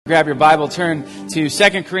Grab your Bible, turn to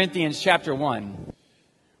 2 Corinthians chapter 1.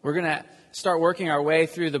 We're going to start working our way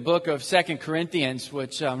through the book of 2 Corinthians,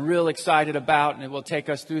 which I'm real excited about, and it will take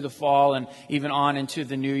us through the fall and even on into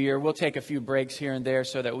the new year. We'll take a few breaks here and there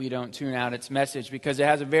so that we don't tune out its message, because it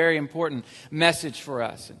has a very important message for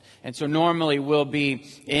us. And so normally we'll be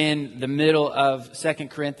in the middle of 2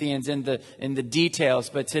 Corinthians in the details,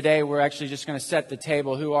 but today we're actually just going to set the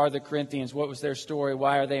table. Who are the Corinthians? What was their story?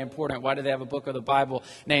 Why are they important? Why do they have a book of the Bible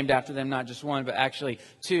named after them? Not just one, but actually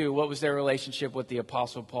two. What was their relationship with the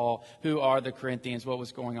Apostle Paul? Who are the Corinthians? What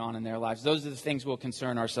was going on in their lives? Those are the things we'll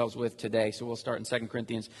concern ourselves with today. So we'll start in 2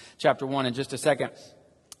 Corinthians chapter 1 in just a second.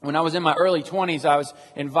 When I was in my early 20s, I was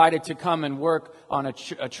invited to come and work on a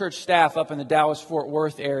church staff up in the Dallas-Fort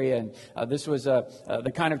Worth area. And this was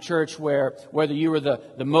the kind of church where whether you were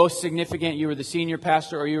the most significant, you were the senior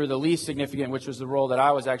pastor, or you were the least significant, which was the role that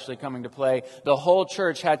I was actually coming to play, the whole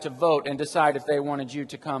church had to vote and decide if they wanted you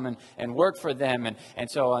to come and work for them. And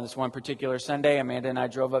so on this one particular Sunday, Amanda and I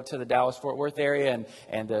drove up to the Dallas-Fort Worth area,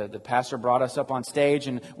 and the pastor brought us up on stage,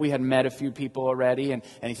 and we had met a few people already. And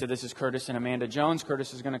he said, "This is Curtis and Amanda Jones.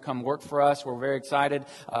 Curtis is going to come work for us. We're very excited.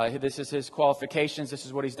 This is his qualifications. This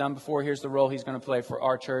is what he's done before. Here's the role he's going to play for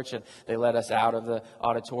our church." And they let us out of the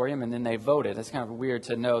auditorium, and then they voted. It's kind of weird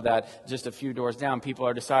to know that just a few doors down, people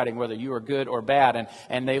are deciding whether you are good or bad.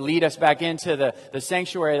 And they lead us back into the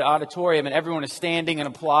sanctuary, the auditorium, and everyone is standing and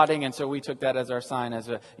applauding. And so we took that as our sign,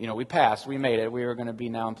 we passed, we made it. We were going to be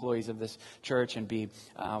now employees of this church and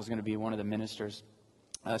I was going to be one of the ministers.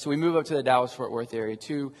 So we move up to the Dallas-Fort Worth area.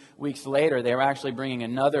 2 weeks later, they were actually bringing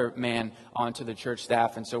another man onto the church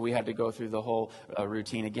staff, and so we had to go through the whole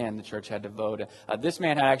routine again. The church had to vote. This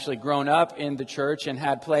man had actually grown up in the church and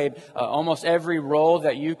had played almost every role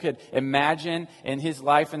that you could imagine in his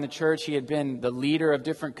life in the church. He had been the leader of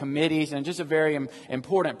different committees and just a very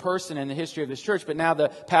important person in the history of this church. But now the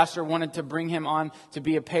pastor wanted to bring him on to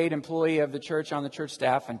be a paid employee of the church on the church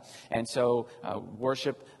staff, and so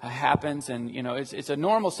worship happens, and it's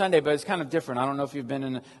a normal Sunday, but it's kind of different. I don't know if you've been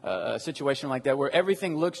in a situation like that where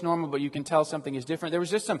everything looks normal, but you can tell something is different. There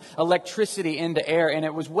was just some electricity in the air, and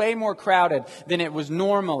it was way more crowded than it was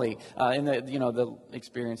normally in the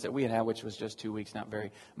experience that we had, which was just 2 weeks, not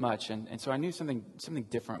very much. And so I knew something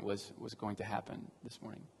different was going to happen this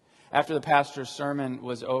morning. After the pastor's sermon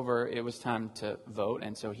was over, it was time to vote.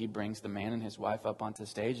 And so he brings the man and his wife up onto the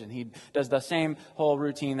stage, and he does the same whole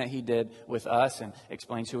routine that he did with us and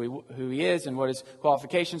explains who he is and what his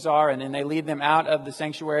qualifications are. And then they lead them out of the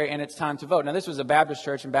sanctuary, and it's time to vote. Now, this was a Baptist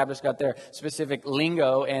church, and Baptists got their specific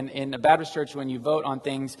lingo. And in a Baptist church, when you vote on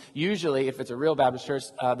things, usually, if it's a real Baptist church,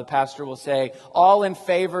 the pastor will say, "All in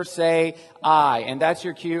favor, say aye." And that's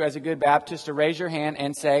your cue as a good Baptist to raise your hand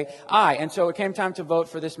and say aye. And so it came time to vote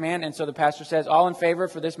for this man. And so the pastor says, "All in favor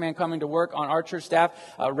for this man coming to work on our church staff,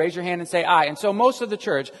 raise your hand and say aye." And so most of the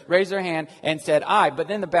church raised their hand and said aye. But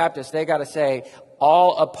then the Baptists, they got to say,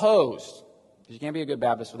 "All opposed." You can't be a good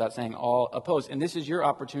Baptist without saying all opposed. And this is your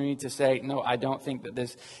opportunity to say, "No, I don't think that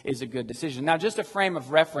this is a good decision." Now, just a frame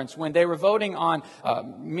of reference, when they were voting on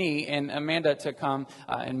me and Amanda to come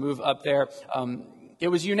and move up there, it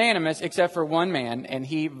was unanimous except for one man, and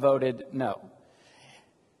he voted no.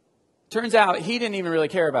 Turns out he didn't even really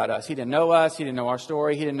care about us. He didn't know us. He didn't know our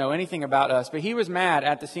story. He didn't know anything about us. But he was mad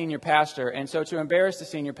at the senior pastor. And so to embarrass the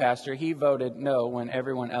senior pastor, he voted no when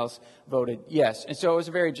everyone else voted yes. And so it was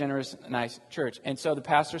a very generous, nice church. And so the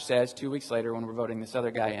pastor says 2 weeks later, when we're voting this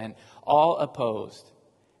other guy in, "All opposed."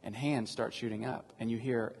 And hands start shooting up. And you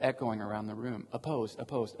hear echoing around the room, "Opposed,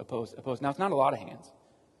 opposed, opposed, opposed." Now, it's not a lot of hands,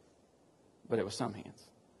 but it was some hands.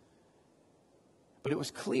 But it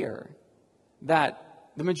was clear that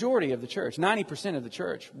the majority of the church, 90% of the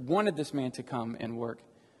church, wanted this man to come and work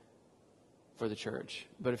for the church,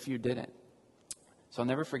 but a few didn't. So I'll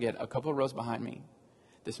never forget, a couple of rows behind me,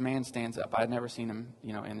 this man stands up. I had never seen him,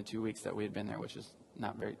 in the 2 weeks that we had been there, which is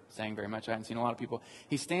not saying very much. I hadn't seen a lot of people.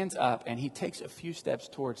 He stands up and he takes a few steps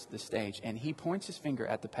towards the stage, and he points his finger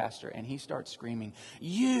at the pastor and he starts screaming,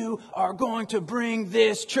 "You are going to bring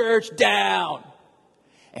this church down."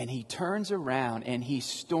 And he turns around and he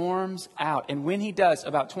storms out. And when he does,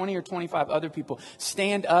 about 20 or 25 other people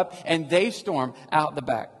stand up and they storm out the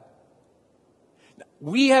back.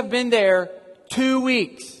 We have been there 2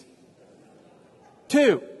 weeks.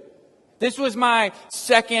 2. This was my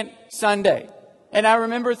second Sunday. And I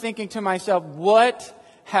remember thinking to myself, what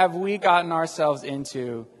have we gotten ourselves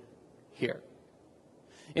into here?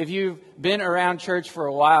 If you've been around church for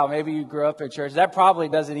a while, maybe you grew up at church, that probably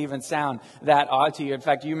doesn't even sound that odd to you. In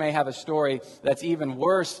fact, you may have a story that's even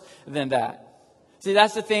worse than that. See,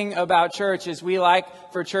 that's the thing about church is we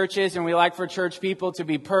like for churches and we like for church people to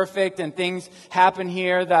be perfect and things happen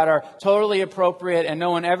here that are totally appropriate and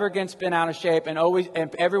no one ever gets bent out of shape and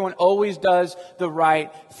everyone always does the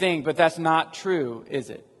right thing. But that's not true,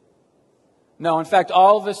 is it? No, in fact,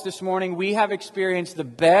 all of us this morning, we have experienced the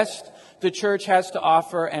best the church has to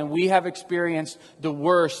offer and we have experienced the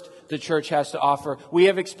worst the church has to offer. We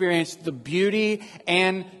have experienced the beauty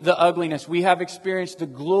and the ugliness. We have experienced the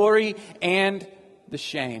glory and the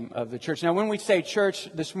shame of the church. Now, when we say church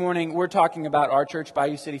this morning, we're talking about our church,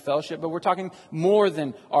 Bayou City Fellowship, but we're talking more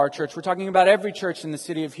than our church. We're talking about every church in the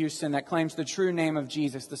city of Houston that claims the true name of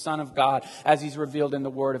Jesus, the Son of God, as He's revealed in the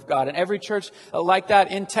Word of God. And every church like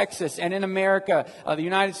that in Texas and in America, the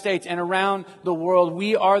United States, and around the world,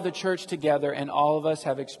 we are the church together, and all of us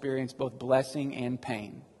have experienced both blessing and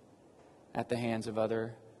pain at the hands of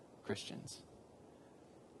other Christians.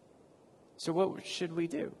 So what should we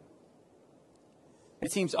do?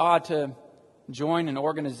 It seems odd to join an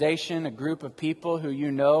organization, a group of people who you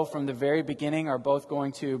know from the very beginning are both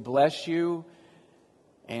going to bless you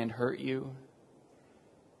and hurt you.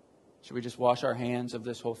 Should we just wash our hands of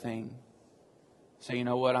this whole thing? Say, you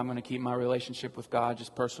know what, I'm going to keep my relationship with God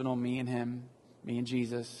just personal, me and Him, me and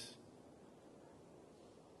Jesus.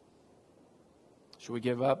 Should we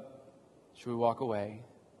give up? Should we walk away?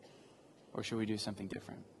 Or should we do something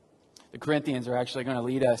different? The Corinthians are actually going to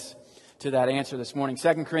lead us to that answer this morning.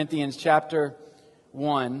 2 Corinthians chapter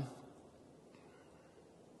 1,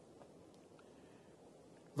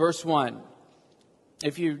 verse 1.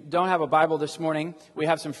 If you don't have a Bible this morning, we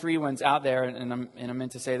have some free ones out there, and I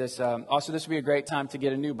meant to say this. Also, this would be a great time to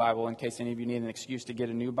get a new Bible in case any of you need an excuse to get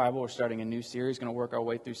a new Bible. We're starting a new series, going to work our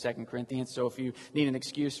way through 2 Corinthians. So if you need an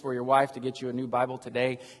excuse for your wife to get you a new Bible,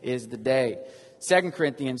 today is the day. 2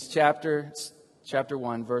 Corinthians chapter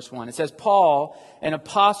 1, verse 1. It says, Paul, an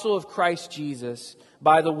apostle of Christ Jesus,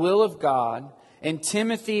 by the will of God, and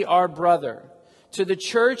Timothy, our brother, to the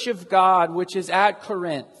church of God which is at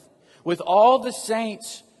Corinth, with all the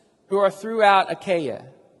saints who are throughout Achaia.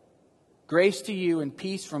 Grace to you and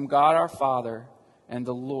peace from God our Father and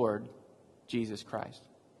the Lord Jesus Christ.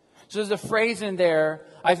 So there's a phrase in there,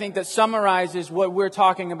 I think, that summarizes what we're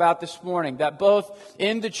talking about this morning. That both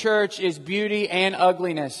in the church is beauty and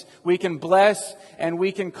ugliness. We can bless and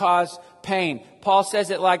we can cause pain. Paul says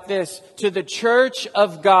it like this: to the church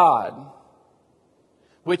of God,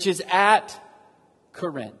 which is at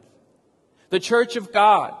Corinth. The church of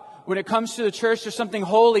God. When it comes to the church, there's something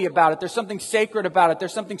holy about it. There's something sacred about it.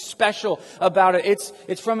 There's something special about it.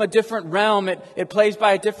 It's from a different realm. It plays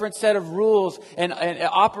by a different set of rules and it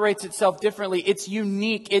operates itself differently. It's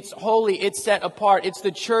unique. It's holy. It's set apart. It's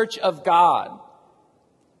the church of God.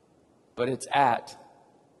 But it's at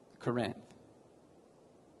Corinth.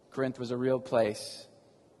 Corinth was a real place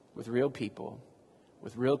with real people,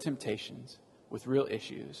 with real temptations, with real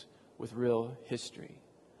issues, with real history.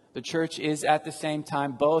 The church is at the same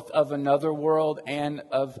time both of another world and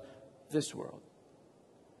of this world.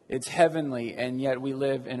 It's heavenly, and yet we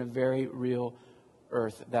live in a very real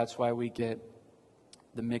earth. That's why we get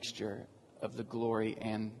the mixture of the glory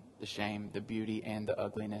and the shame, the beauty and the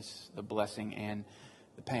ugliness, the blessing and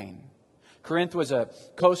the pain. Corinth was a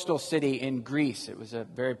coastal city in Greece. It was a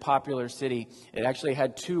very popular city. It actually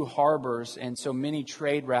had 2 harbors, and so many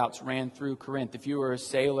trade routes ran through Corinth. If you were a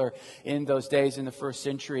sailor in those days in the first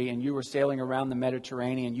century and you were sailing around the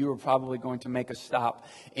Mediterranean, you were probably going to make a stop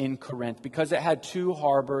in Corinth. Because it had 2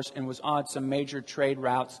 harbors and was on some major trade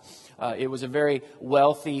routes, it was a very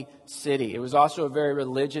wealthy city. It was also a very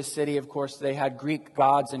religious city. Of course, they had Greek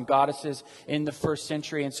gods and goddesses in the first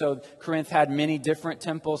century, and so Corinth had many different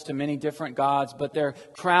temples to many different gods, but their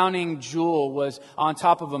crowning jewel was on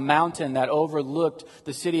top of a mountain that overlooked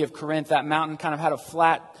the city of Corinth. That mountain kind of had a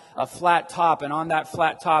flat top, and on that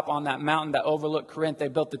flat top, on that mountain that overlooked Corinth, they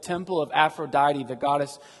built the temple of Aphrodite, the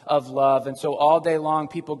goddess of love. And so all day long,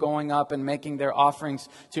 people going up and making their offerings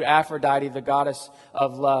to Aphrodite, the goddess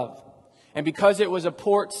of love. And because it was a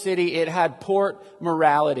port city, it had port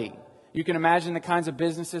morality. You can imagine the kinds of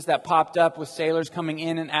businesses that popped up with sailors coming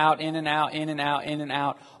in and out, in and out, in and out, in and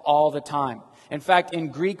out all the time. In fact, in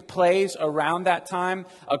Greek plays around that time,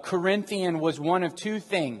 a Corinthian was one of 2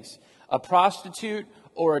 things: a prostitute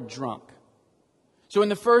or a drunk. So in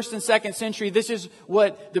the 1st and 2nd century, this is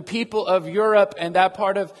what the people of Europe and that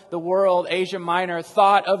part of the world, Asia Minor,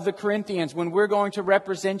 thought of the Corinthians. When we're going to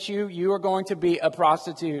represent you, you are going to be a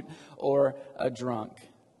prostitute or a drunk.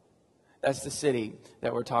 That's the city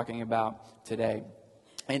that we're talking about today.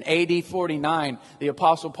 In AD 49, the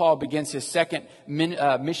Apostle Paul begins his second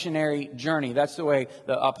missionary journey. That's the way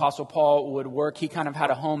the Apostle Paul would work. He kind of had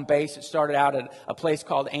a home base. It started out at a place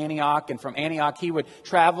called Antioch. And from Antioch, he would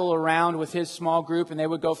travel around with his small group. And they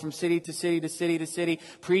would go from city to city to city to city,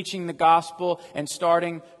 preaching the gospel and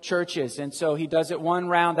starting churches. And so he does it one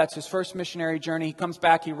round. That's his first missionary journey. He comes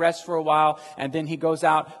back, he rests for a while, and then he goes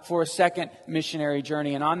out for a second missionary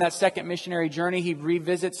journey. And on that second missionary journey, he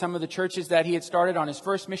revisits some of the churches that he had started on his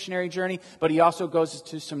first missionary journey, but he also goes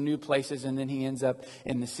to some new places, and then he ends up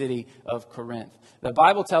in the city of Corinth. The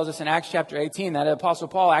Bible tells us in Acts chapter 18 that Apostle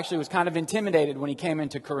Paul actually was kind of intimidated when he came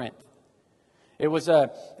into Corinth. It was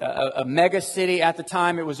a mega city at the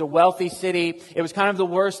time. It was a wealthy city. It was kind of the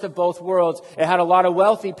worst of both worlds. It had a lot of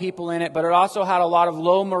wealthy people in it, but it also had a lot of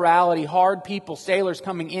low morality, hard people, sailors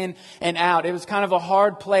coming in and out. It was kind of a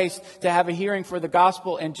hard place to have a hearing for the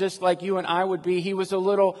gospel. And just like you and I would be, he was a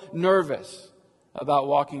little nervous about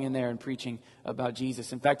walking in there and preaching about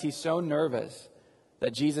Jesus. In fact, he's so nervous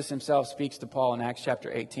that Jesus himself speaks to Paul in Acts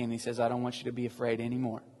chapter 18. He says, I don't want you to be afraid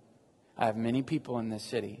anymore. I have many people in this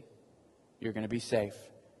city. You're going to be safe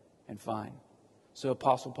and fine. So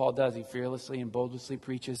Apostle Paul does. He fearlessly and boldly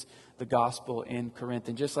preaches the gospel in Corinth.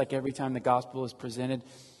 And just like every time the gospel is presented,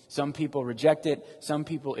 some people reject it, some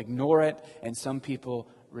people ignore it, and some people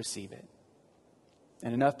receive it.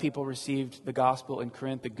 And enough people received the gospel in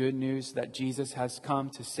Corinth, the good news that Jesus has come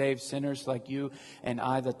to save sinners like you and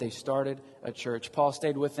I, that they started a church. Paul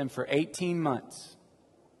stayed with them for 18 months.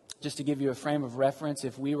 Just to give you a frame of reference,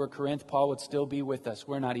 if we were Corinth, Paul would still be with us.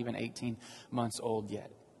 We're not even 18 months old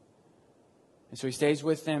yet. And so he stays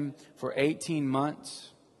with them for 18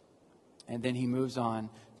 months, and then he moves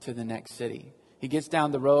on to the next city. He gets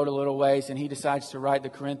down the road a little ways, and he decides to write the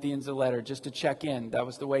Corinthians a letter just to check in. That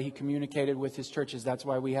was the way he communicated with his churches. That's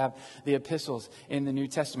why we have the epistles in the New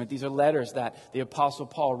Testament. These are letters that the Apostle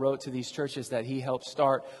Paul wrote to these churches that he helped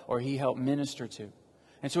start or he helped minister to.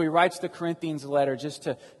 And so he writes the Corinthians a letter just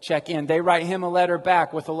to check in. They write him a letter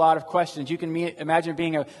back with a lot of questions. You can imagine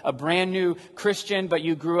being a brand new Christian, but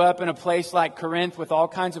you grew up in a place like Corinth with all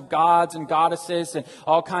kinds of gods and goddesses and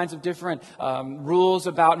all kinds of different rules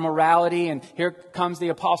about morality. And here comes the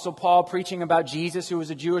Apostle Paul preaching about Jesus, who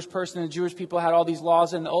was a Jewish person. And the Jewish people had all these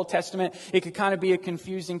laws in the Old Testament. It could kind of be a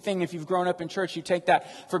confusing thing. If you've grown up in church, you take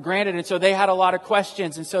that for granted. And so they had a lot of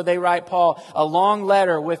questions. And so they write Paul a long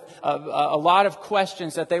letter with a lot of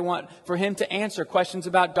questions that they want for him to answer. Questions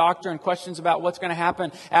about doctrine, questions about what's going to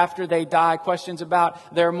happen after they die, questions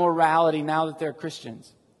about their morality now that they're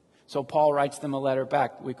Christians. So Paul writes them a letter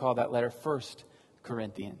back. We call that letter 1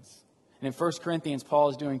 Corinthians. And in 1 Corinthians, Paul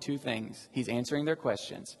is doing two things. He's answering their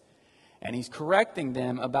questions, and he's correcting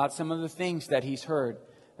them about some of the things that he's heard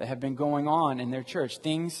that have been going on in their church,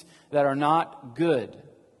 things that are not good.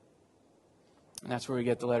 And that's where we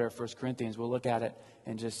get the letter of 1 Corinthians. We'll look at it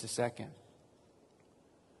in just a second.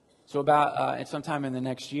 So about sometime in the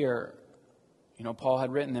next year, Paul had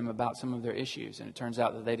written them about some of their issues. And it turns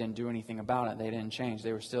out that they didn't do anything about it. They didn't change.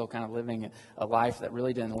 They were still kind of living a life that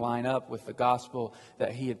really didn't line up with the gospel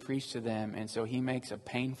that he had preached to them. And so he makes a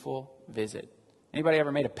painful visit. Anybody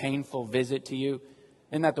ever made a painful visit to you?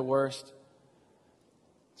 Isn't that the worst?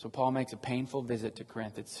 So Paul makes a painful visit to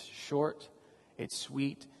Corinth. It's short. It's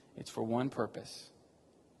sweet. It's for one purpose.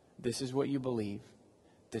 This is what you believe.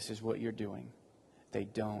 This is what you're doing. They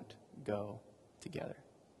don't go together.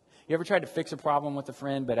 You ever tried to fix a problem with a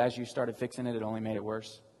friend, but as you started fixing it, it only made it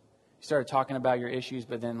worse? You started talking about your issues,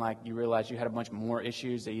 but then you realized you had a bunch more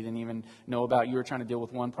issues that you didn't even know about. You were trying to deal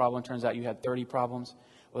with one problem. Turns out you had 30 problems.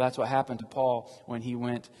 Well, that's what happened to Paul when he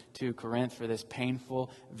went to Corinth for this painful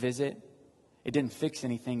visit. It didn't fix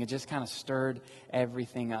anything. It just kind of stirred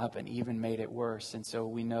everything up and even made it worse. And so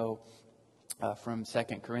we know from 2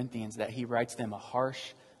 Corinthians that he writes them a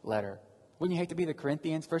harsh letter. Wouldn't you hate to be the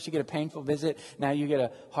Corinthians? First you get a painful visit. Now you get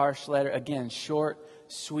a harsh letter. Again, short,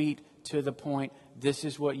 sweet, to the point. This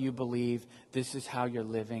is what you believe. This is how you're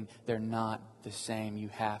living. They're not the same. You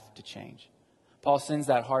have to change. Paul sends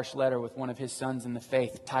that harsh letter with one of his sons in the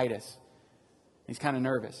faith, Titus. He's kind of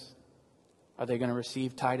nervous. Are they going to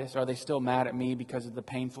receive Titus? Are they still mad at me because of the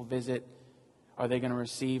painful visit? Are they going to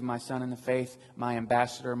receive my son in the faith, my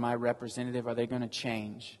ambassador, my representative? Are they going to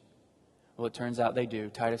change? Well, it turns out they do.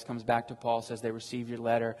 Titus comes back to Paul, says they received your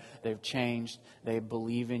letter. They've changed. They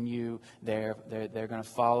believe in you. They're going to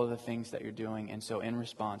follow the things that you're doing. And so in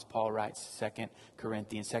response, Paul writes 2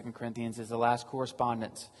 Corinthians. 2 Corinthians is the last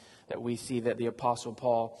correspondence that we see that the Apostle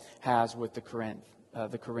Paul has with the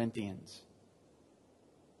Corinthians.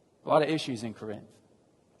 A lot of issues in Corinth.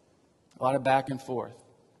 A lot of back and forth.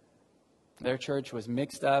 Their church was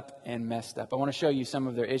mixed up and messed up. I want to show you some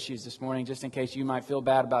of their issues this morning, just in case you might feel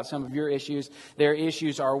bad about some of your issues. Their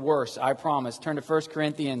issues are worse, I promise. Turn to 1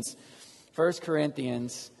 Corinthians. 1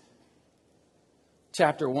 Corinthians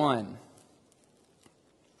chapter 1.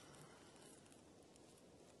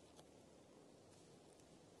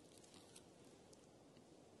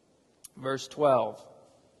 Verse 12.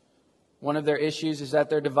 One of their issues is that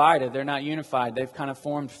they're divided. They're not unified. They've kind of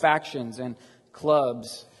formed factions and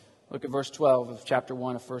clubs. Look at verse 12 of chapter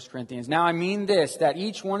 1 of 1 Corinthians. Now I mean this, that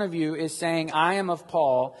each one of you is saying, I am of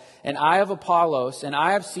Paul, and I of Apollos, and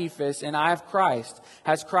I of Cephas, and I of Christ.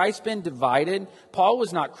 Has Christ been divided? Paul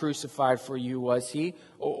was not crucified for you, was he?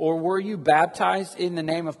 Or were you baptized in the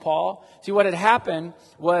name of Paul? See, what had happened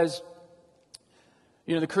was,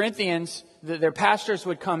 the Corinthians, their pastors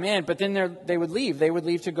would come in, but then they would leave. They would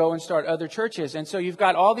leave to go and start other churches. And so you've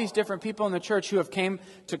got all these different people in the church who have came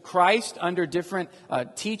to Christ under different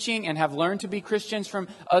teaching and have learned to be Christians from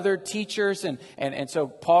other teachers. And so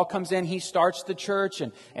Paul comes in, he starts the church.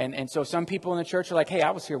 And so some people in the church are like, hey,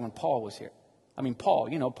 I was here when Paul was here. I mean, Paul,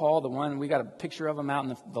 Paul, the one, we got a picture of him out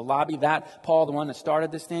in the lobby. That Paul, the one that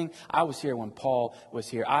started this thing, I was here when Paul was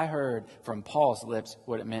here. I heard from Paul's lips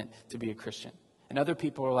what it meant to be a Christian. And other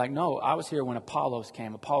people are like, no, I was here when Apollos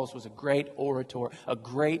came. Apollos was a great orator, a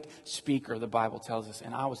great speaker, the Bible tells us.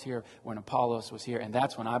 And I was here when Apollos was here. And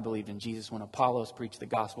that's when I believed in Jesus, when Apollos preached the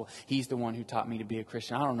gospel. He's the one who taught me to be a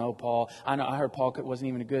Christian. I don't know Paul. I heard Paul wasn't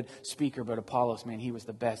even a good speaker, but Apollos, man, he was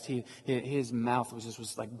the best. His mouth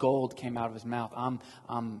was like gold came out of his mouth. I'm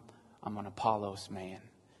an Apollos man.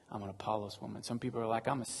 I'm an Apollos woman. Some people are like,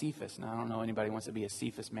 I'm a Cephas. Now, I don't know anybody who wants to be a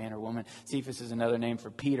Cephas man or woman. Cephas is another name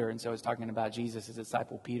for Peter. And so it's talking about Jesus'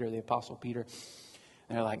 disciple Peter, the apostle Peter.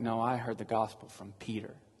 And they're like, no, I heard the gospel from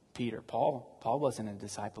Peter. Paul wasn't a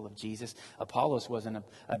disciple of Jesus. Apollos wasn't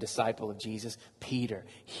a disciple of Jesus. Peter,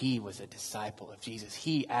 he was a disciple of Jesus.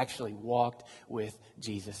 He actually walked with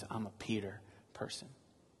Jesus. I'm a Peter person.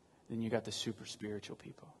 Then you got the super spiritual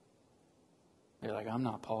people. They're like, I'm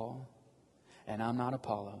not Paul. And I'm not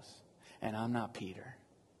Apollos, and I'm not Peter.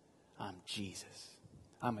 I'm Jesus.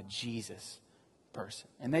 I'm a Jesus person.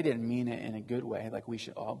 And they didn't mean it in a good way, like we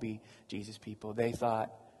should all be Jesus people. They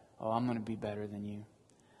thought, oh, I'm going to be better than you.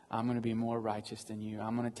 I'm going to be more righteous than you.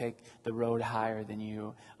 I'm going to take the road higher than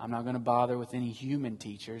you. I'm not going to bother with any human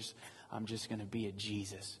teachers. I'm just going to be a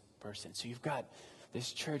Jesus person. So you've got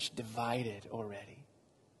this church divided already.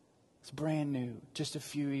 It's brand new, just a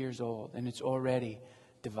few years old, and it's already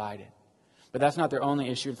divided. But that's not their only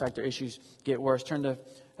issue. In fact, their issues get worse. Turn to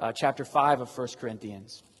chapter 5 of 1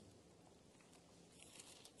 Corinthians.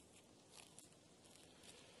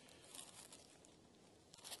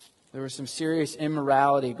 There was some serious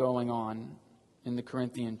immorality going on in the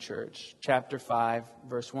Corinthian church. Chapter 5,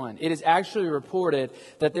 verse 1. It is actually reported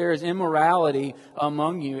that there is immorality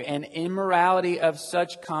among you, and immorality of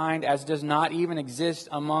such kind as does not even exist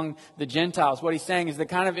among the Gentiles. What he's saying is the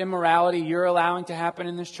kind of immorality you're allowing to happen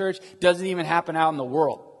in this church doesn't even happen out in the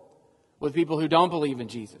world with people who don't believe in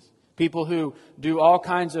Jesus. People who do all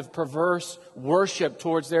kinds of perverse worship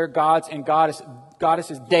towards their gods and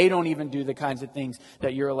goddesses. They don't even do the kinds of things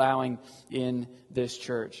that you're allowing in this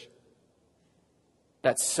church.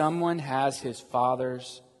 That someone has his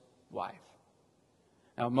father's wife.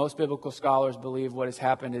 Now, most biblical scholars believe what has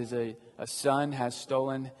happened is a son has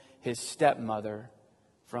stolen his stepmother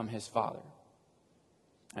from his father.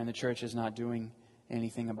 And the church is not doing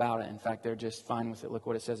anything about it. In fact, they're just fine with it. Look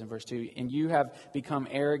what it says in verse 2. And you have become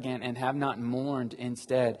arrogant and have not mourned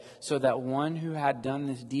instead, so that one who had done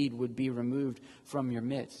this deed would be removed from your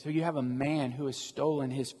midst. So you have a man who has stolen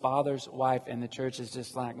his father's wife, and the church is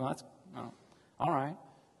just like, well, that's... all right.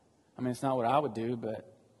 I mean, it's not what I would do,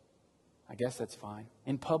 but I guess that's fine.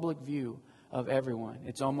 In public view of everyone.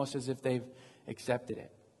 It's almost as if they've accepted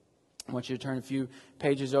it. I want you to turn a few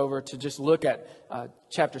pages over to just look at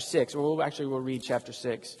chapter 6. Or we'll read chapter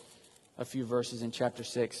 6, a few verses in chapter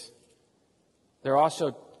 6. They're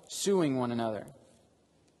also suing one another.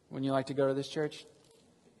 Wouldn't you like to go to this church?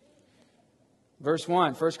 Verse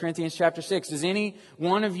 1, 1 Corinthians chapter 6. Does any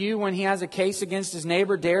one of you, when he has a case against his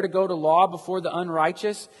neighbor, dare to go to law before the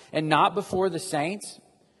unrighteous and not before the saints?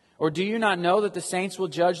 Or do you not know that the saints will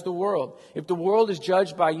judge the world? If the world is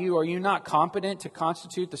judged by you, are you not competent to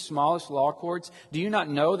constitute the smallest law courts? Do you not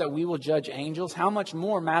know that we will judge angels? How much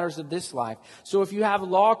more matters of this life? So if you have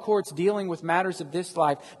law courts dealing with matters of this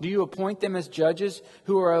life, do you appoint them as judges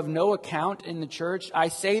who are of no account in the church? I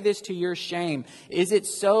say this to your shame. Is it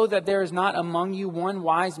so that there is not among you one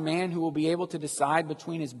wise man who will be able to decide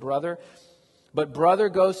between his brother? But brother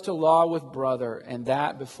goes to law with brother, and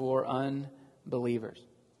that before unbelievers.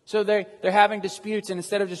 So they're having disputes, and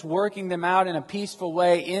instead of just working them out in a peaceful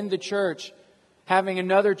way in the church, having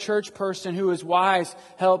another church person who is wise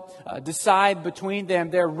help decide between them,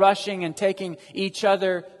 they're rushing and taking each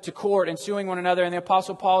other to court and suing one another. And the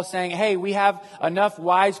Apostle Paul is saying, hey, we have enough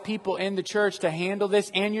wise people in the church to handle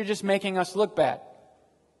this, and you're just making us look bad.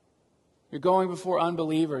 You're going before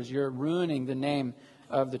unbelievers. You're ruining the name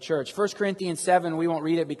of the church. 1 Corinthians 7, we won't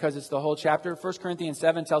read it because it's the whole chapter. 1 Corinthians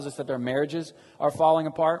 7 tells us that their marriages are falling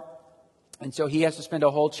apart. And so he has to spend a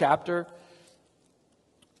whole chapter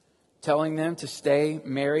telling them to stay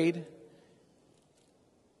married.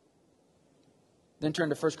 Then turn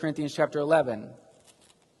to 1 Corinthians chapter 11.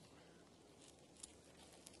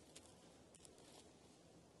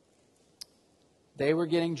 They were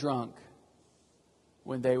getting drunk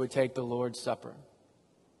when they would take the Lord's Supper.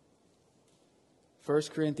 1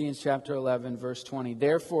 Corinthians chapter 11, verse 20.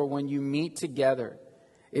 Therefore, when you meet together,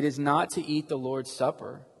 it is not to eat the Lord's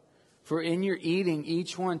Supper. For in your eating,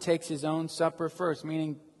 each one takes his own supper first.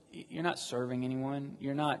 Meaning, you're not serving anyone.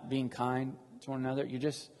 You're not being kind to one another. You're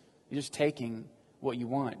just taking what you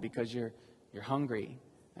want because you're hungry,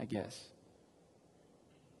 I guess.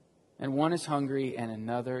 And one is hungry and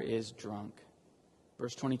another is drunk.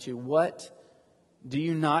 Verse 22. What? Do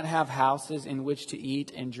you not have houses in which to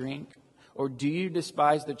eat and drink? Or do you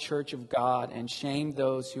despise the church of God and shame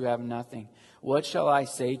those who have nothing? What shall I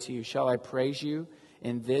say to you? Shall I praise you?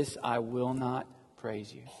 In this I will not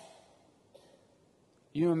praise you.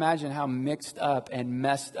 You imagine how mixed up and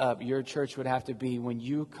messed up your church would have to be when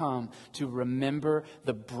you come to remember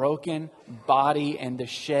the broken body and the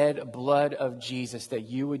shed blood of Jesus, that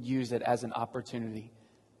you would use it as an opportunity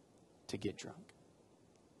to get drunk.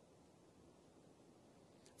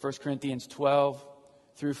 1 Corinthians 12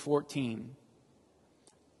 through 14.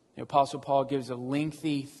 The Apostle Paul gives a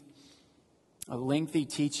lengthy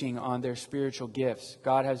teaching on their spiritual gifts.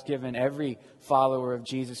 God has given every follower of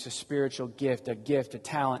Jesus a spiritual gift, a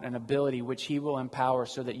talent, an ability, which He will empower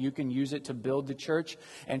so that you can use it to build the church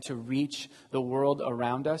and to reach the world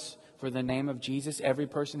around us for the name of Jesus. Every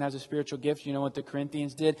person has a spiritual gift. You know what the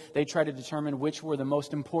Corinthians did? They tried to determine which were the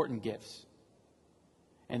most important gifts.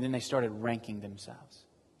 And then they started ranking themselves.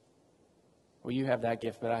 Well, you have that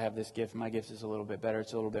gift, but I have this gift. My gift is a little bit better.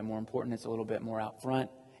 It's a little bit more important. It's a little bit more out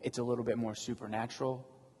front. It's a little bit more supernatural.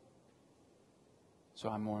 So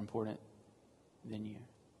I'm more important than you.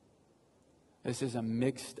 This is a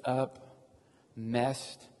mixed up,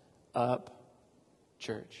 messed up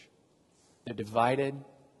church. They're divided.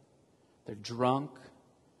 They're drunk.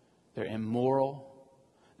 They're immoral.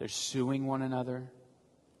 They're suing one another.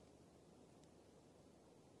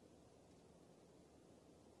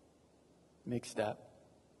 Mixed up,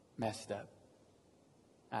 messed up,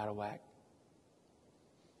 out of whack.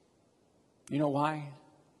 You know why?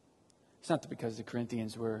 It's not because the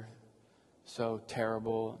Corinthians were so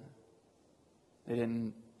terrible. They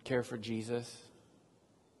didn't care for Jesus.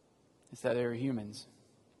 It's that they were humans.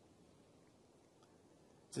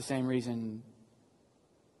 It's the same reason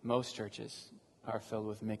most churches are filled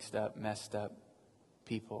with mixed up, messed up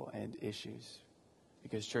people and issues.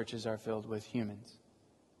 Because churches are filled with humans.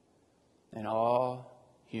 And all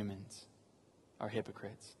humans are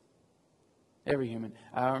hypocrites. Every human.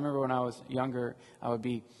 I remember when I was younger, I would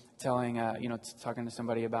be telling, talking to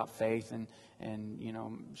somebody about faith and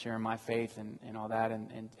sharing my faith and all that.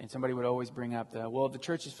 And somebody would always bring up the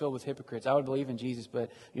church is filled with hypocrites. I would believe in Jesus, but,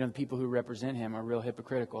 the people who represent Him are real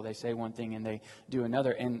hypocritical. They say one thing and they do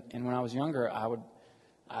another. And when I was younger,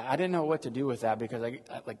 I didn't know what to do with that because,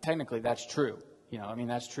 technically that's true.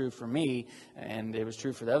 That's true for me, and it was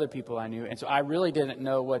true for the other people I knew. And so I really didn't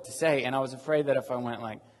know what to say, and I was afraid that if I went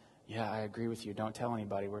yeah, I agree with you, don't tell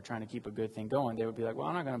anybody, we're trying to keep a good thing going, they would be like, well,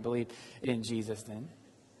 I'm not going to believe in Jesus then.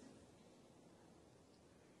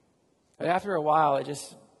 But after a while, I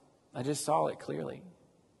just saw it clearly.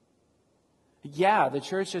 Yeah, the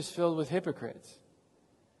church is filled with hypocrites.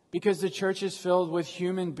 Because the church is filled with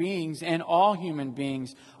human beings, and all human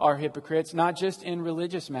beings are hypocrites, not just in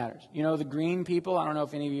religious matters. The green people, I don't know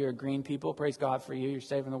if any of you are green people. Praise God for you. You're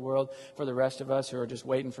saving the world. For the rest of us who are just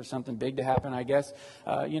waiting for something big to happen, I guess.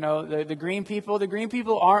 The green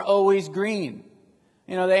people aren't always green.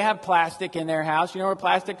 They have plastic in their house. You know where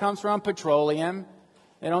plastic comes from? Petroleum.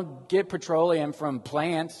 They don't get petroleum from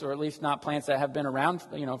plants, or at least not plants that have been around,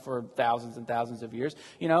 for thousands and thousands of years.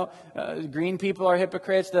 Green people are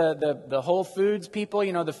hypocrites. The Whole Foods people,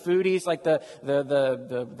 the foodies, like the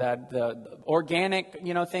organic,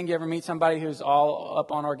 thing. You ever meet somebody who's all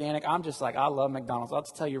up on organic? I'm just like, I love McDonald's. I'll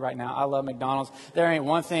just tell you right now, I love McDonald's. There ain't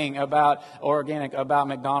one thing about organic about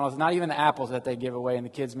McDonald's. Not even the apples that they give away in the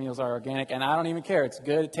kids' meals are organic, and I don't even care. It's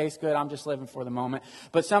good. It tastes good. I'm just living for the moment.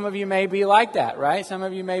 But some of you may be like that, right? Some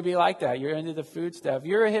of you may be like that. You're into the food stuff.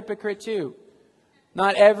 You're a hypocrite too.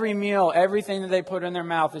 Not every meal, everything that they put in their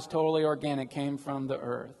mouth is totally organic, came from the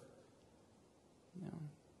earth.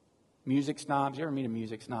 Music snobs. You ever meet a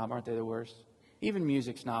music snob? Aren't they the worst? Even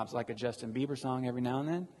music snobs like a Justin Bieber song every now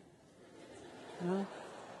and then.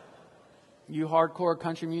 You hardcore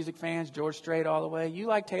country music fans, George Strait all the way. You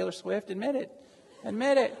like Taylor Swift. Admit it.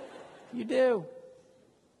 Admit it. You do.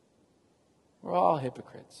 We're all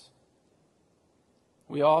hypocrites.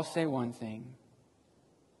 We all say one thing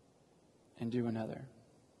and do another.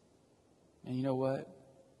 And you know what?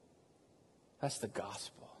 That's the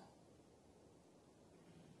gospel.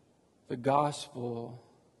 The gospel,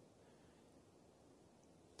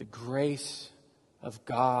 the grace of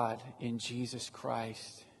God in Jesus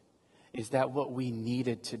Christ, is that what we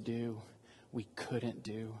needed to do, we couldn't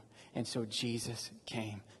do. And so Jesus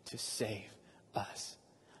came to save us.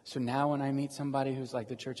 So now when I meet somebody who's like,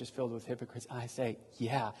 the church is filled with hypocrites, I say,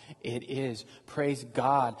 yeah, it is. Praise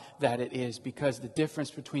God that it is. Because the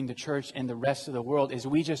difference between the church and the rest of the world is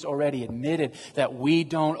we just already admitted that we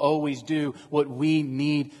don't always do what we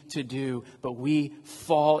need to do, but we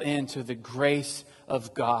fall into the grace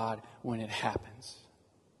of God when it happens.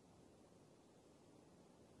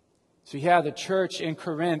 So yeah, the church in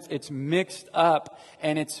Corinth, it's mixed up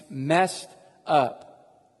and it's messed up.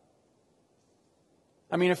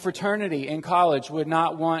 I mean, a fraternity in college would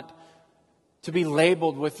not want to be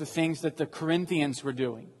labeled with the things that the Corinthians were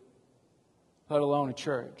doing, let alone a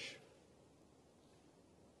church.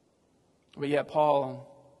 But yet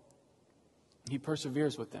Paul, he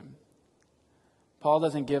perseveres with them. Paul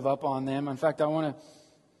doesn't give up on them. In fact, I want to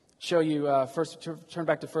show you, first turn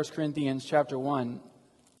back to 1 Corinthians chapter 1.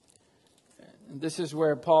 This is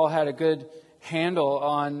where Paul had a good handle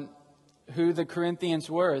on who the Corinthians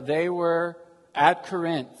were. They were at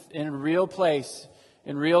Corinth, in a real place,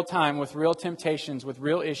 in real time, with real temptations, with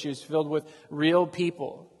real issues, filled with real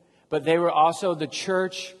people. But they were also the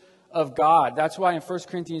church of God. That's why in 1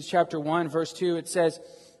 Corinthians chapter 1, verse 2, it says,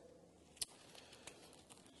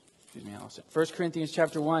 1 Corinthians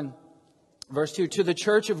chapter 1, verse 2, to the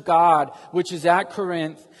church of God, which is at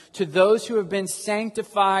Corinth, to those who have been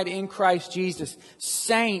sanctified in Christ Jesus,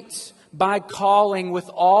 saints, by calling with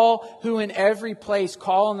all who in every place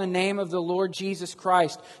call on the name of the Lord Jesus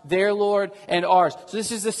Christ, their Lord and ours. So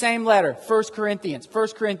this is the same letter, 1 Corinthians,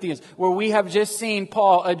 where we have just seen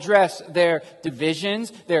Paul address their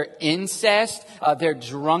divisions, their incest, their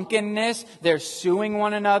drunkenness, their suing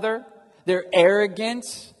one another, their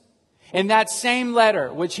arrogance. In that same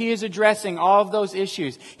letter, which he is addressing all of those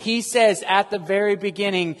issues, he says at the very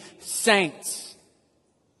beginning, saints,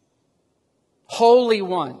 holy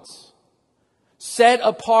ones, set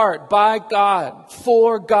apart by God,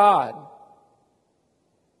 for God.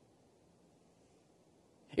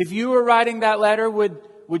 If you were writing that letter,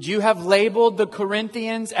 would you have labeled the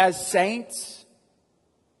Corinthians as saints?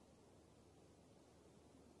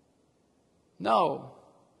 No.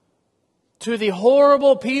 To the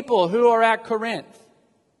horrible people who are at Corinth,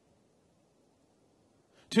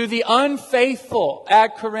 to the unfaithful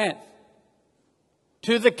at Corinth,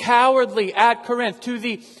 to the cowardly at Corinth, to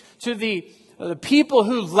the people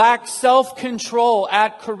who lack self-control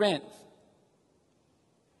at Corinth.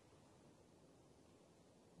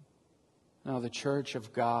 No, the church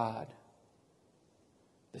of God,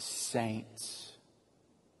 the saints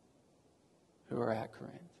who are at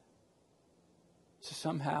Corinth. So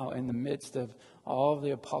somehow in the midst of all of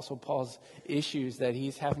the Apostle Paul's issues that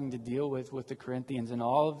he's having to deal with the Corinthians and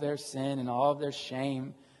all of their sin and all of their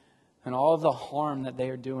shame and all of the harm that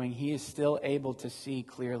they are doing, he is still able to see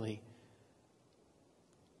clearly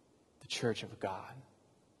church of God.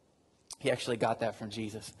 He actually got that from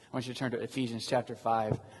Jesus. I want you to turn to Ephesians chapter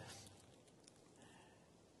 5.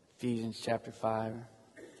 Ephesians chapter 5.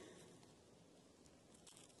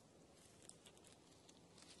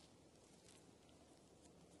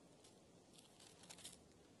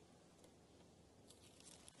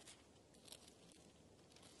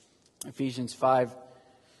 Ephesians 5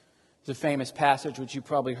 is a famous passage which you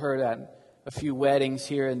probably heard at a few weddings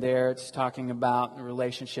here and there. It's talking about the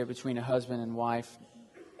relationship between a husband and wife.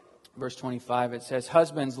 Verse 25, it says,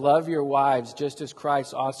 husbands, love your wives just as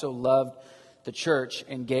Christ also loved the church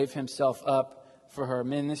and gave himself up for her.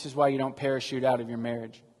 Men, this is why you don't parachute out of your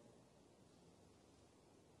marriage.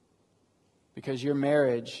 Because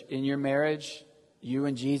in your marriage, you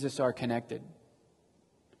and Jesus are connected.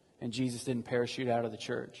 And Jesus didn't parachute out of the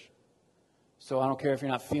church. So I don't care if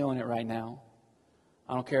you're not feeling it right now.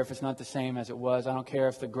 I don't care if it's not the same as it was. I don't care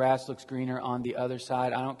if the grass looks greener on the other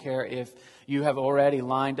side. I don't care if you have already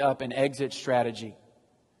lined up an exit strategy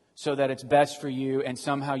so that it's best for you and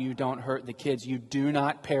somehow you don't hurt the kids. You do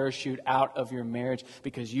not parachute out of your marriage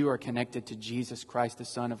because you are connected to Jesus Christ, the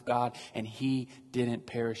Son of God, and He didn't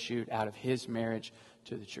parachute out of His marriage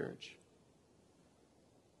to the church.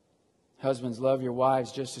 Husbands, love your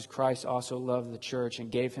wives just as Christ also loved the church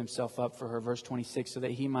and gave Himself up for her. Verse 26, so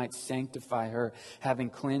that He might sanctify her,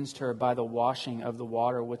 having cleansed her by the washing of the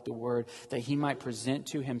water with the word, that He might present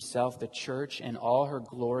to Himself the church in all her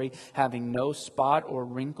glory, having no spot or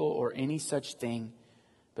wrinkle or any such thing,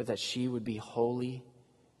 but that she would be holy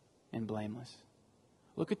and blameless.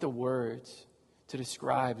 Look at the words to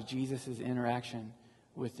describe Jesus' interaction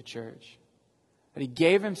with the church. That He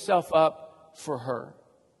gave Himself up for her.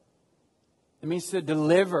 It means to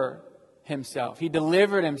deliver Himself. He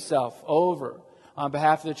delivered Himself over on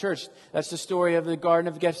behalf of the church. That's the story of the Garden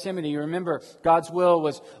of Gethsemane. You remember, God's will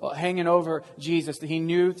was hanging over Jesus. He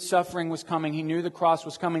knew suffering was coming. He knew the cross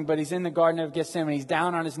was coming, but He's in the Garden of Gethsemane. He's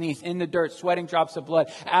down on His knees in the dirt, sweating drops of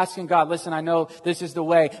blood, asking God, listen, I know this is the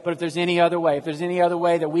way, but if there's any other way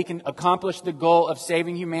that we can accomplish the goal of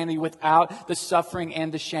saving humanity without the suffering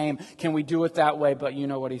and the shame, can we do it that way? But you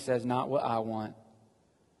know what He says, not what I want,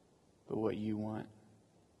 but what you want.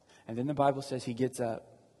 And then the Bible says He gets up.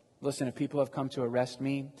 Listen, if people have come to arrest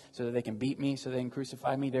me so that they can beat me, so they can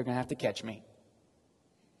crucify me, they're going to have to catch me.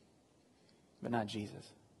 But not Jesus.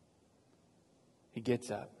 He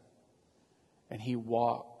gets up and He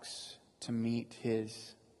walks to meet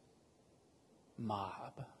His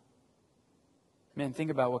mob. Man,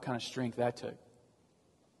 think about what kind of strength that took.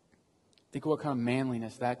 Think what kind of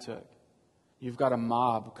manliness that took. You've got a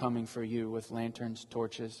mob coming for you with lanterns,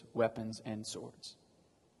 torches, weapons, and swords.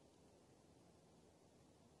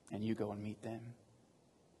 And you go and meet them.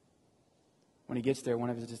 When He gets there, one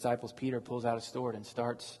of His disciples, Peter, pulls out a sword and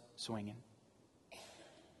starts swinging.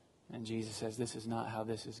 And Jesus says, this is not how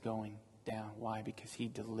this is going down. Why? Because He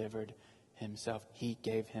delivered Himself. He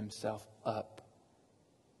gave Himself up.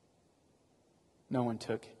 No one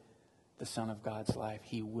took the Son of God's life.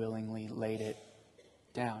 He willingly laid it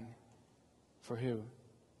down. For who?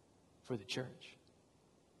 For the church.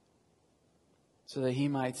 So that He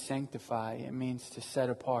might sanctify. It means to set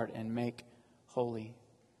apart and make holy.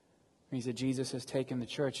 It means that Jesus has taken the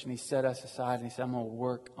church and He set us aside and He said, I'm going to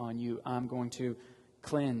work on you. I'm going to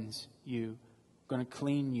cleanse you. I'm going to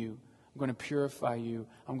clean you. I'm going to purify you.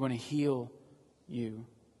 I'm going to heal you.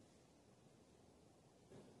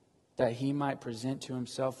 That He might present to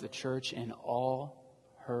Himself the church in all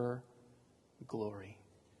her glory.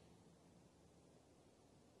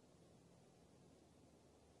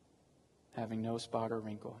 Having no spot or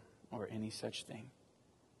wrinkle or any such thing.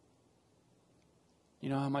 You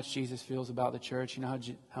know how much Jesus feels about the church? You know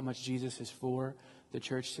how much Jesus is for the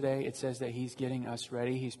church today? It says that He's getting us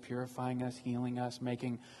ready. He's purifying us, healing us,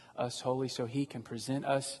 making us holy so He can present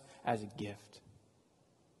us as a gift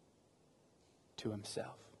to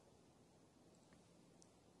Himself.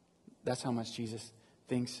 That's how much Jesus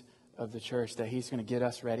thinks of the church, that He's going to get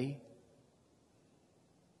us ready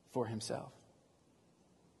for Himself.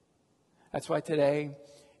 That's why today,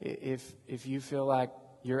 if you feel like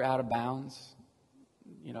you're out of bounds,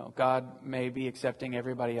 you know, God may be accepting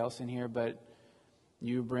everybody else in here, but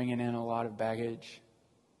you bringing in a lot of baggage,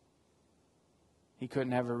 He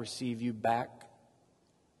couldn't ever receive you back.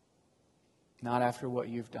 Not after what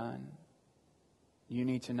you've done. You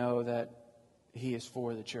need to know that He is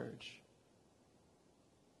for the church.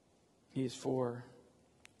 He is for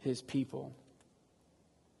His people.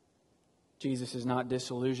 Jesus is not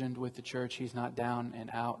disillusioned with the church. He's not down and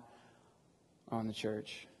out on the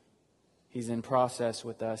church. He's in process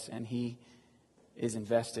with us and He is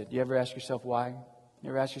invested. You ever ask yourself why? You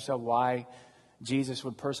ever ask yourself why Jesus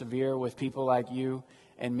would persevere with people like you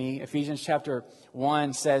and me? Ephesians chapter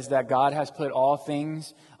 1 says that God has put all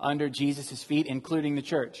things under Jesus' feet, including the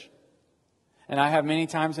church. And I have many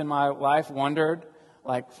times in my life wondered,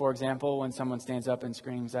 like, for example, when someone stands up and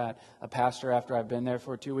screams at a pastor after I've been there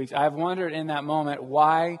for 2 weeks, I've wondered in that moment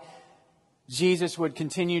why Jesus would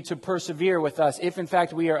continue to persevere with us. If, in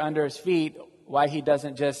fact, we are under His feet, why He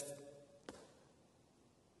doesn't just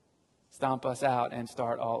stomp us out and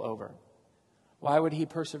start all over. Why would He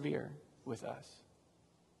persevere with us?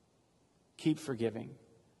 Keep forgiving.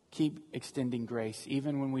 keep extending grace,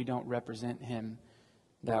 even when we don't represent Him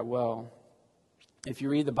that well. If you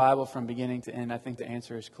read the Bible from beginning to end, I think the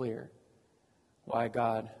answer is clear. Why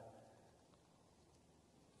God,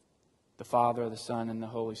 the Father, the Son, and the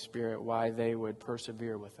Holy Spirit, why they would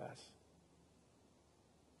persevere with us.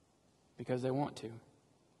 Because they want to.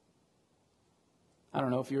 I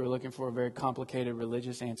don't know if you were looking for a very complicated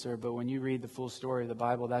religious answer, but when you read the full story of the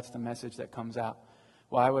Bible, that's the message that comes out.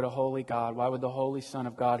 Why would a holy God, why would the Holy Son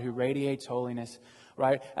of God who radiates holiness,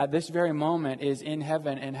 right, at this very moment is in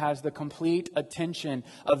heaven and has the complete attention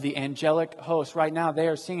of the angelic host. Right now they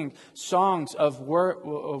are singing songs of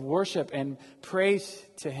worship and praise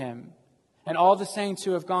to Him. And all the saints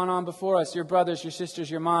who have gone on before us, your brothers, your sisters,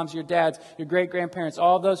 your moms, your dads, your great-grandparents,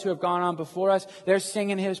 all those who have gone on before us, they're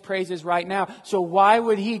singing His praises right now. So why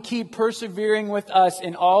would He keep persevering with us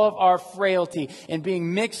in all of our frailty and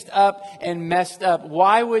being mixed up and messed up?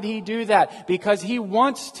 Why would He do that? Because He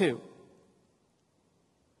wants to.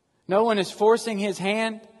 No one is forcing His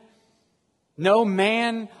hand. No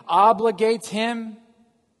man obligates Him.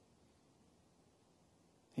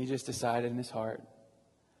 He just decided in His heart,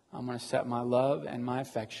 I'm going to set my love and my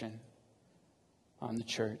affection on the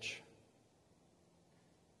church.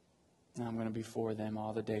 And I'm going to be for them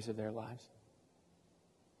all the days of their lives.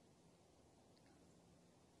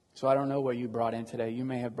 So I don't know what you brought in today. You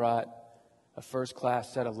may have brought a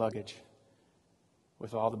first-class set of luggage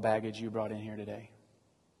with all the baggage you brought in here today.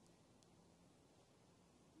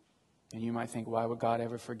 And you might think, why would God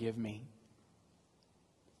ever forgive me?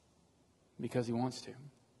 Because He wants to.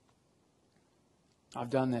 I've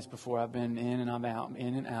done this before. I've been in and I'm out,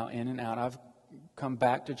 in and out, in and out. I've come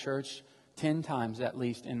back to church 10 times at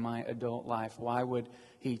least in my adult life. Why would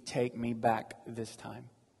He take me back this time?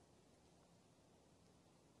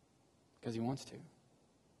 Because He wants to.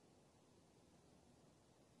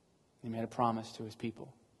 He made a promise to His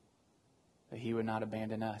people that He would not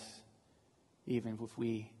abandon us, even if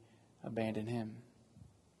we abandon Him.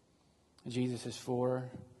 Jesus is for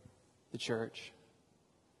the church.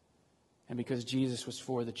 And because Jesus was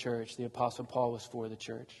for the church, the Apostle Paul was for the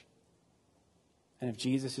church. And if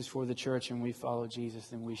Jesus is for the church and we follow Jesus,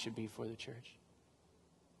 then we should be for the church.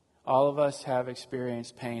 All of us have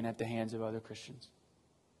experienced pain at the hands of other Christians.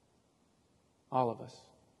 All of us.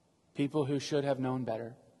 People who should have known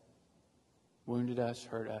better wounded us,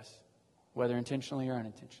 hurt us, whether intentionally or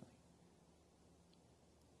unintentionally.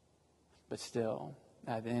 But still,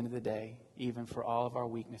 at the end of the day, even for all of our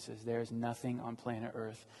weaknesses, there is nothing on planet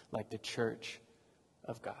Earth like the church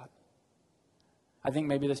of God. I think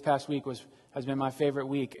maybe this past week has been my favorite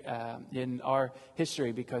week in our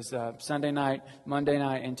history because Sunday night, Monday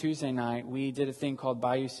night, and Tuesday night, we did a thing called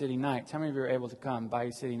Bayou City Nights. How many of you were able to come?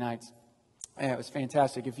 Bayou City Nights. Yeah, it was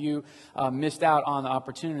fantastic. If you missed out on the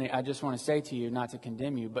opportunity, I just want to say to you, not to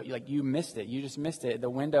condemn you, but you missed it. You just missed it. The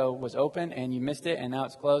window was open and you missed it, and now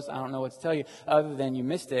it's closed. I don't know what to tell you other than you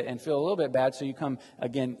missed it and feel a little bit bad, so you come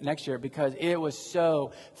again next year because it was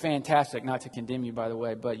so fantastic. Not to condemn you, by the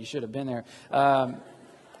way, but you should have been there.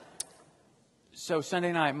 So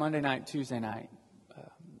Sunday night, Monday night, Tuesday night,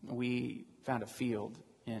 we found a field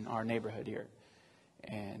in our neighborhood here,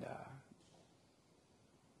 and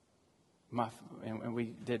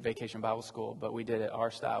we did Vacation Bible School, but we did it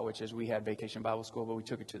our style, which is we had Vacation Bible School, but we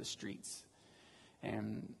took it to the streets.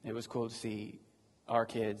 And it was cool to see our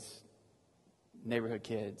kids, neighborhood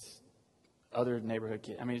kids, other neighborhood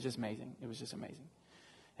kids. I mean, it's just amazing. It was just amazing.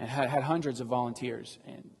 And had hundreds of volunteers.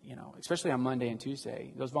 And, especially on Monday and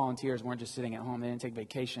Tuesday, those volunteers weren't just sitting at home. They didn't take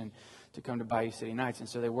vacation to come to Bayou City Nights. And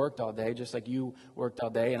so they worked all day, just like you worked all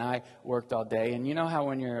day and I worked all day. And you know how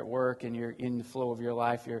when you're at work and you're in the flow of your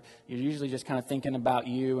life, you're usually just kind of thinking about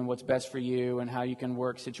you and what's best for you and how you can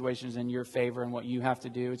work situations in your favor and what you have to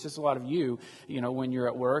do. It's just a lot of you, when you're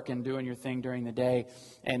at work and doing your thing during the day.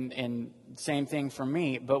 And same thing for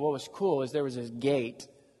me. But what was cool is there was this gate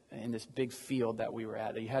in this big field that we were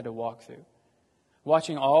at that you had to walk through.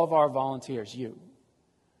 Watching all of our volunteers,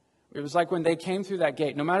 it was like when they came through that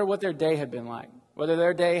gate, no matter what their day had been like, whether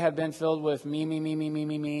their day had been filled with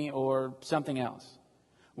me, or something else.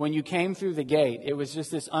 When you came through the gate, it was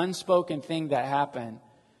just this unspoken thing that happened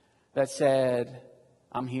that said,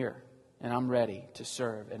 I'm here and I'm ready to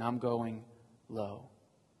serve and I'm going low.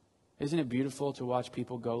 Isn't it beautiful to watch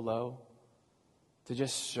people go low? To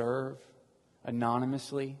just serve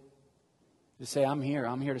anonymously? To say, I'm here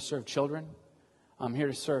to serve children. I'm here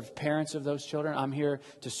to serve parents of those children. I'm here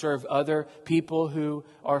to serve other people who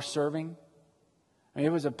are serving. I mean,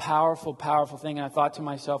 it was a powerful, powerful thing. And I thought to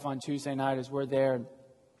myself on Tuesday night as we're there,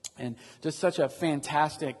 and just such a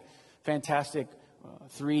fantastic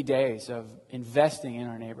 3 days of investing in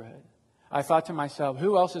our neighborhood. I thought to myself,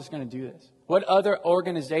 who else is going to do this? What other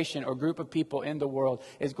organization or group of people in the world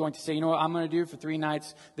is going to say, you know what I'm going to do for 3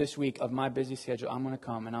 nights this week of my busy schedule? I'm going to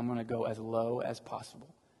come and I'm going to go as low as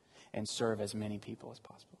possible and serve as many people as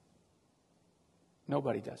possible.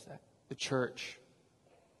 Nobody does that. The church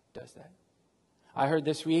does that. I heard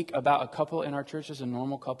this week about a couple in our church, just a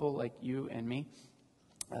normal couple like you and me.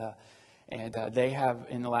 And they have,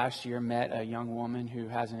 in the last year, met a young woman who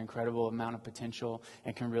has an incredible amount of potential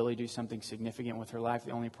and can really do something significant with her life.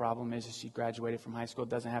 The only problem is she graduated from high school,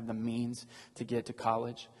 doesn't have the means to get to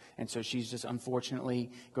college. And so she's just unfortunately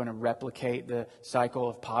going to replicate the cycle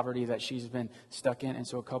of poverty that she's been stuck in. And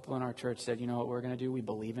so a couple in our church said, you know what we're going to do? We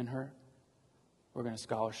believe in her. We're going to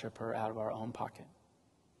scholarship her out of our own pocket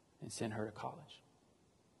and send her to college.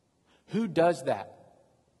 Who does that?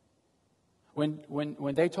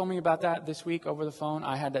 When they told me about that this week over the phone,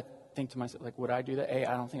 I had to think to myself, like, would I do that?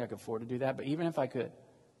 I don't think I could afford to do that. But even if I could,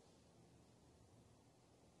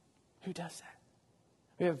 who does that?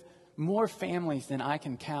 We have more families than I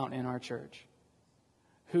can count in our church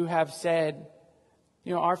who have said,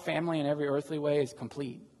 you know, our family in every earthly way is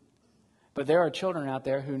complete. But there are children out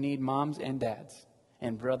there who need moms and dads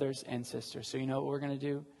and brothers and sisters. So you know what we're going to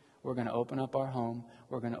do? We're going to open up our home,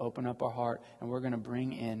 we're going to open up our heart, and we're going to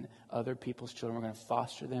bring in other people's children. We're going to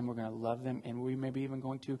foster them, we're going to love them, and we may be even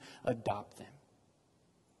going to adopt them.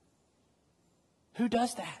 Who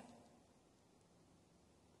does that?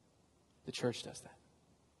 The church does that.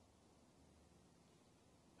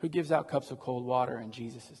 Who gives out cups of cold water in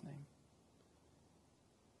Jesus' name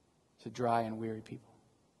to dry and weary people?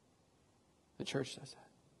 The church does that.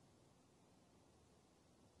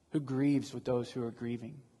 Who grieves with those who are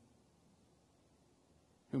grieving?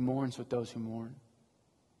 Who mourns with those who mourn?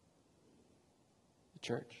 The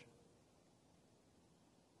church.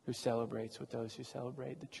 Who celebrates with those who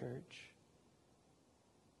celebrate? The church.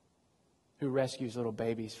 Who rescues little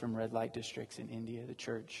babies from red light districts in India? The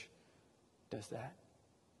church does that.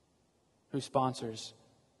 Who sponsors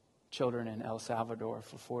children in El Salvador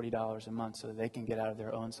for $40 a month so that they can get out of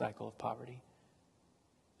their own cycle of poverty?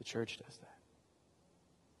 The church does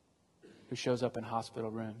that. Who shows up in hospital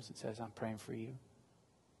rooms and says, I'm praying for you.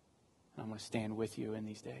 I'm going to stand with you in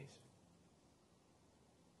these days.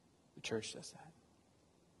 The church does that.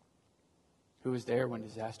 Who is there when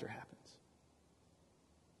disaster happens?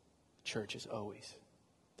 The church is always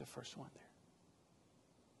the first one there.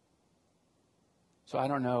 So I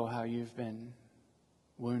don't know how you've been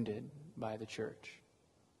wounded by the church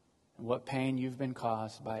and what pain you've been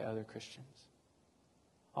caused by other Christians.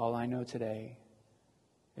 All I know today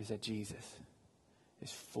is that Jesus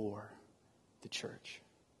is for the church.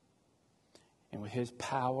 And with his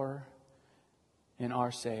power in our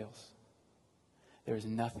sails, there is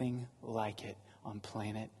nothing like it on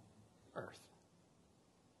planet Earth.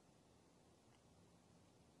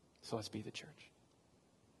 So let's be the church.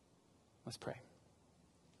 Let's pray.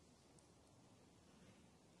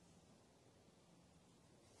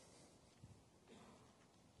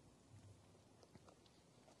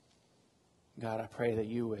 God, I pray that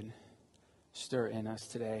you would stir in us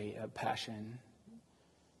today a passion,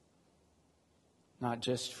 not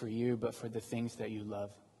just for you, but for the things that you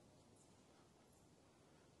love.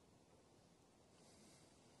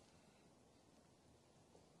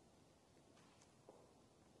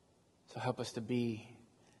 So help us to be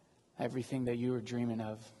everything that you were dreaming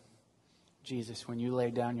of, Jesus, when you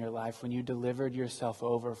laid down your life, when you delivered yourself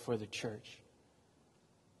over for the church.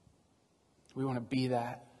 We want to be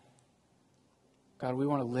that. God, we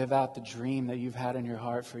want to live out the dream that you've had in your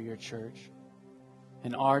heart for your church.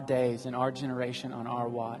 In our days, in our generation, on our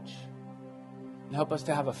watch. And help us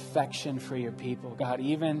to have affection for your people. God,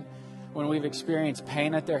 even when we've experienced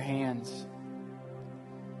pain at their hands,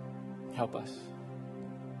 help us.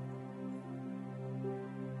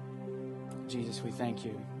 Jesus, we thank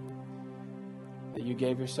you that you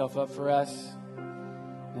gave yourself up for us,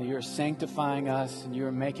 that you're sanctifying us and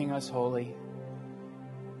you're making us holy.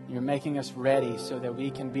 You're making us ready so that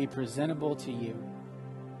we can be presentable to you.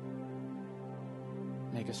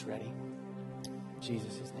 Make us ready. In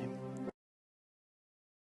Jesus' name.